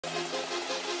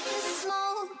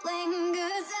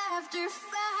after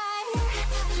fire,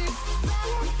 after fire,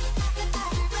 after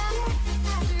fire,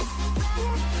 after fire, after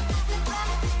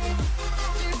fire,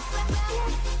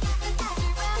 after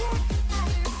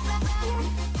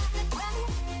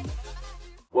fire.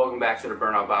 Welcome back to the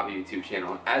Burnout Bobby YouTube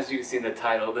channel. As you can see in the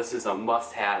title, this is a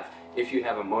must-have if you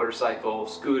have a motorcycle,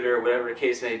 scooter, whatever the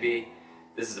case may be.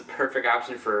 This is a perfect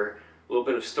option for a little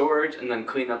bit of storage and then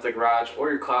clean up the garage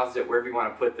or your closet, wherever you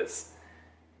want to put this.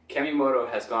 Kemimoto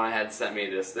has gone ahead and sent me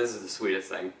this. This is the sweetest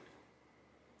thing.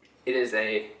 It is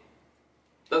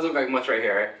doesn't look like much right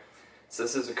here, right? So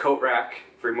this is a coat rack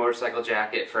for your motorcycle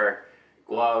jacket, for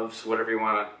gloves, whatever you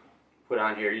want to put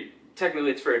on here.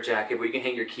 Technically it's for a jacket, but you can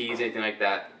hang your keys, anything like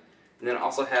that. And then it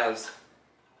also has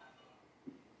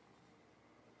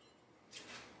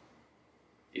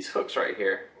these hooks right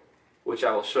here, which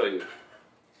I will show you.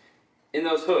 In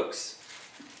those hooks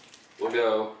will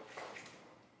go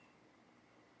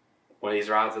one of these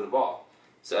rods of the ball.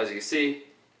 So as you can see,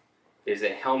 there's a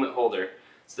helmet holder.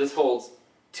 So this holds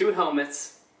 2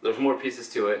 helmets. There's more pieces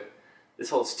to it.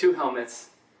 This holds 2 helmets,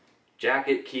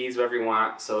 jacket, keys, whatever you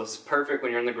want. So it's perfect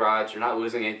when you're in the garage. You're not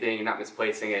losing anything, you're not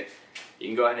misplacing it. You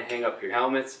can go ahead and hang up your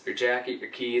helmets, your jacket, your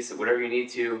keys, whatever you need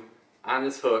to on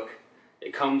this hook.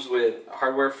 It comes with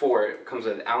hardware for it. It comes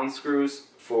with Allen screws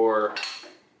for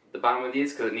the bottom of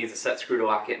these because it needs a set screw to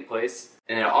lock it in place.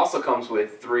 And it also comes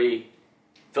with 3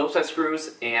 Phillips head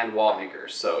screws and wall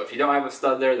anchors. So if you don't have a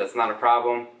stud there, that's not a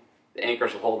problem. The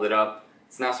anchors will hold it up.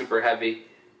 It's not super heavy.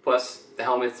 Plus, the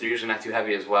helmets are usually not too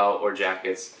heavy as well, or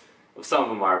jackets. Well, some of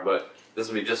them are, but this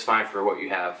will be just fine for what you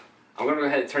have. I'm going to go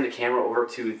ahead and turn the camera over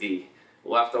to the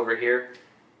left over here.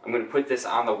 I'm going to put this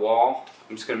on the wall.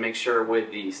 I'm just going to make sure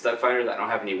with the stud finder that I don't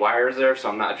have any wires there, so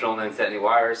I'm not drilling into any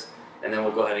wires. And then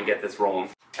we'll go ahead and get this rolling.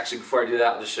 Actually, before I do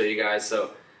that, I'll just show you guys.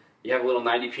 So you have a little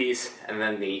 90 piece, and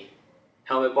then the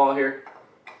helmet ball here.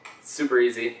 It's super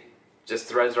easy. Just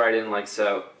threads right in like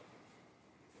so.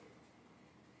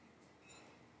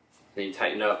 Then you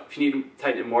tighten it up. If you need to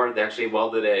tighten it more, they actually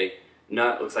welded a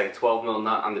nut. Looks like a 12mm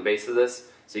nut on the base of this.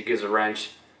 So you use a wrench,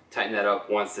 tighten that up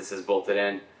once this is bolted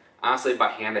in. Honestly, by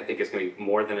hand, I think it's going to be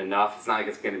more than enough. It's not like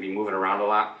it's going to be moving around a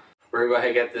lot. We're going to go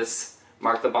ahead and get this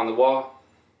marked up on the wall,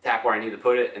 tap where I need to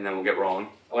put it, and then we'll get rolling.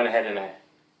 I went ahead and I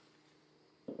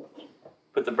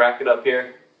put the bracket up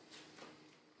here,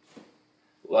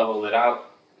 leveled it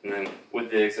out, and then with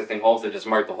the existing holes, I just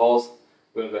marked the holes.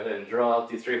 We're going to go ahead and drill out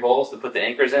these 3 holes to put the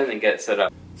anchors in and get it set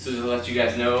up. So to let you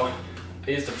guys know, I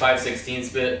used a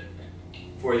 5/16 bit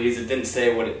for these. It didn't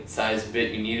say what size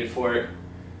bit you needed for it.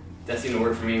 That seemed to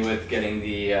work for me with getting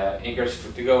the anchors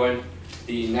to go in.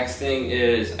 The next thing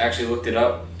is, I actually looked it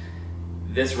up.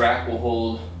 This rack will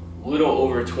hold a little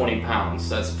over 20 pounds.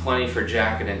 So that's plenty for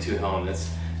jacket and 2 helmets.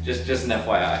 Just an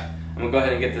FYI. I'm going to go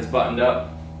ahead and get this buttoned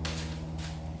up,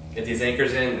 get these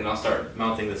anchors in, and I'll start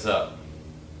mounting this up.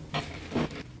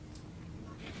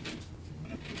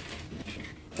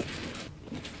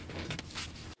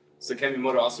 So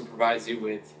Kemimoto also provides you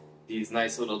with these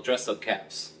nice little dress-up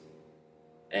caps.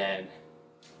 And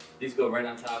these go right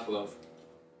on top of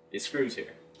these screws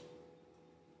here.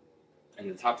 And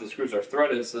the top of the screws are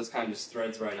threaded, so this kind of just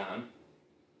threads right on.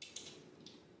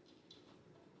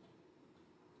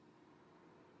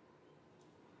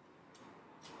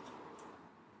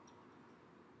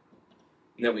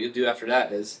 And then what you'll do after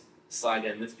that is slide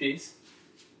in this piece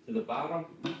to the bottom.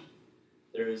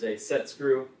 There is a set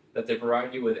screw that they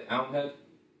provide you with an Allen head.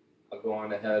 I'll go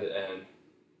on ahead and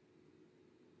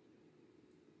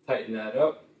tighten that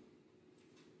up.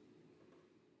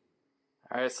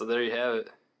 Alright, so there you have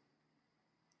it.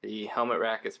 The helmet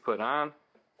rack is put on.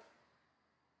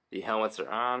 The helmets are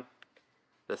on.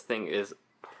 This thing is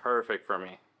perfect for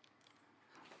me.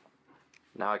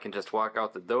 Now I can just walk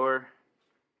out the door,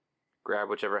 grab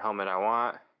whichever helmet I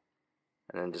want,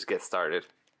 and then just get started.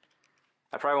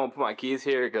 I probably won't put my keys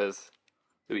here because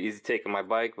it'll be easy taking my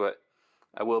bike, but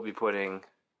I will be putting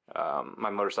my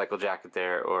motorcycle jacket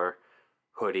there, or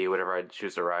hoodie, whatever I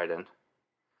choose to ride in.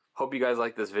 Hope you guys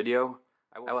like this video.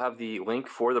 I will have the link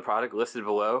for the product listed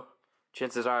below.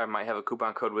 Chances are I might have a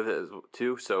coupon code with it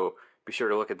too, so be sure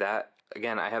to look at that.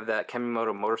 Again, I have that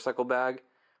Kemimoto motorcycle bag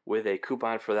with a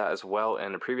coupon for that as well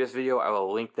in a previous video. I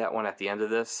will link that one at the end of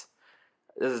this.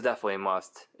 This is definitely a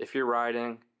must. If you're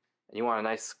riding and you want a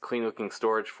nice clean looking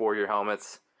storage for your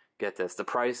helmets, get this. The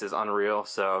price is unreal,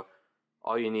 so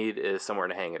all you need is somewhere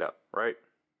to hang it up, right?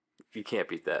 You can't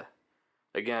beat that.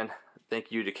 Again,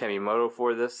 thank you to Kemimoto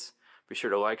for this. Be sure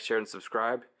to like, share, and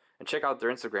subscribe. And check out their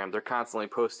Instagram. They're constantly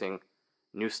posting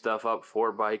new stuff up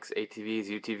for bikes, ATVs,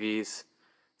 UTVs.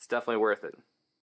 It's definitely worth it.